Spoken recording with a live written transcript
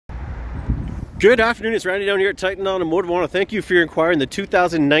Good afternoon, it's Randy down here at Titan Automotive. I want to thank you for your inquiry in the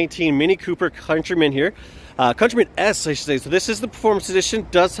 2019 Mini Cooper Countryman here. Countryman S, I should say. So this is the Performance Edition.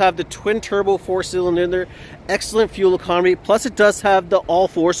 Does have the twin turbo 4-cylinder in there. Excellent fuel economy. Plus it does have the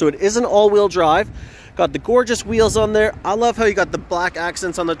all-4, so it is an all-wheel drive. Got the gorgeous wheels on there. I love how you got the black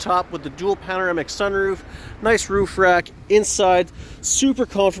accents on the top with the dual panoramic sunroof. Nice roof rack. Inside, super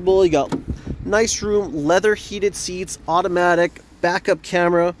comfortable. You got nice room, leather heated seats, automatic, backup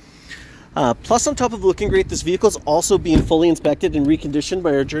camera. Plus, on top of looking great, this vehicle is also being fully inspected and reconditioned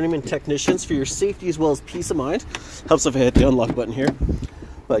by our journeyman technicians for your safety as well as peace of mind. Helps if I hit the unlock button here.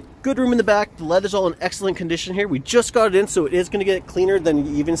 But good room in the back. The leather's all in excellent condition here. We just got it in, so it is going to get cleaner than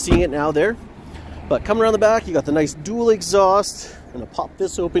you even seeing it now there. But coming around the back, you got the nice dual exhaust. I'm going to pop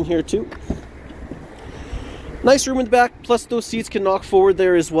this open here too. Nice room in the back, plus those seats can knock forward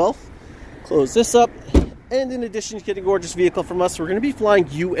there as well. Close this up. And in addition to getting a gorgeous vehicle from us, we're going to be flying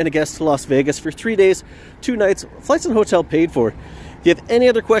you and a guest to Las Vegas for 3 days, 2 nights, flights and hotel paid for. If you have any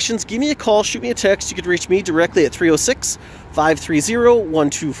other questions, give me a call, shoot me a text. You can reach me directly at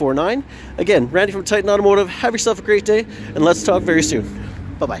 306-530-1249. Again, Randy from Titan Automotive. Have yourself a great day, and let's talk very soon.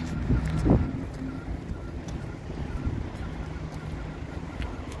 Bye-bye.